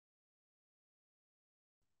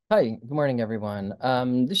Hi, good morning, everyone.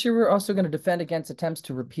 This year, we're also going to defend against attempts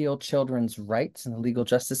to repeal children's rights in the legal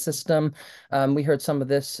justice system. We heard some of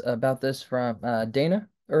this about this from Dana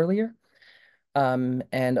earlier, and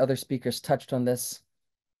other speakers touched on this.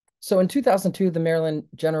 So in 2002, the Maryland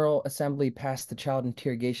General Assembly passed the Child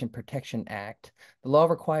Interrogation Protection Act. The law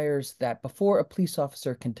requires that before a police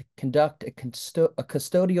officer can conduct a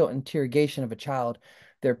custodial interrogation of a child,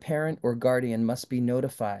 their parent or guardian must be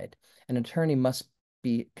notified. An attorney must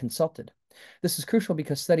be consulted. This is crucial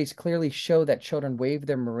because studies clearly show that children waive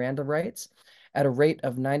their Miranda rights at a rate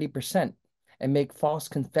of 90% and make false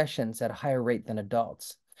confessions at a higher rate than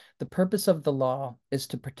adults. The purpose of the law is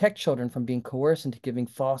to protect children from being coerced into giving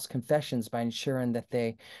false confessions by ensuring that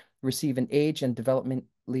they receive an age and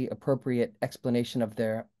developmentally appropriate explanation of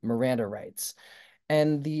their Miranda rights.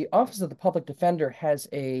 And the Office of the Public Defender has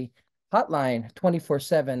a hotline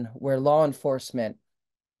 24/7 where law enforcement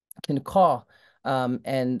can call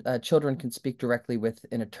and children can speak directly with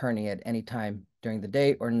an attorney at any time during the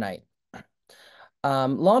day or night.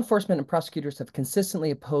 Law enforcement and prosecutors have consistently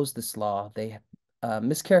opposed this law. They have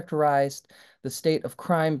mischaracterized the state of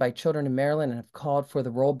crime by children in Maryland and have called for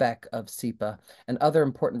the rollback of SEPA and other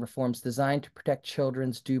important reforms designed to protect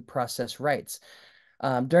children's due process rights.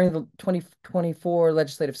 During the 2024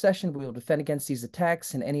 legislative session, we will defend against these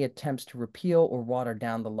attacks and any attempts to repeal or water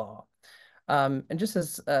down the law. And just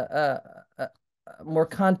as more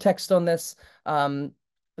context on this,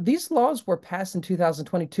 these laws were passed in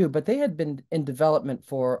 2022, but they had been in development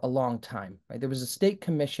for a long time, right? There was a state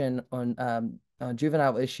commission on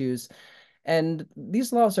juvenile issues, and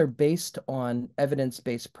these laws are based on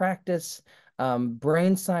evidence-based practice,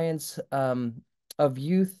 brain science of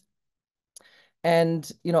youth,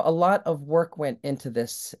 and a lot of work went into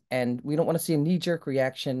this, and we don't want to see a knee-jerk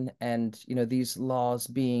reaction and these laws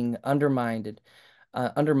being undermined,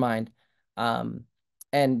 um,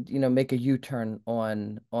 and make a U-turn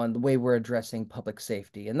on the way we're addressing public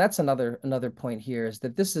safety. And that's another point here is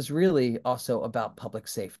that this is really also about public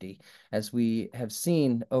safety, as we have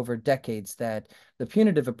seen over decades that the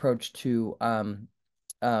punitive approach to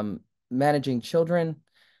managing children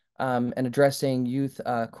and addressing youth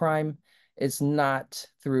crime is not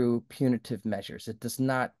through punitive measures. It does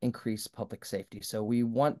not increase public safety. So we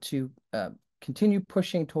want to continue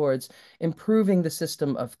pushing towards improving the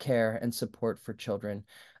system of care and support for children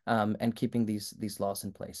and keeping these laws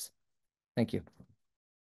in place. Thank you.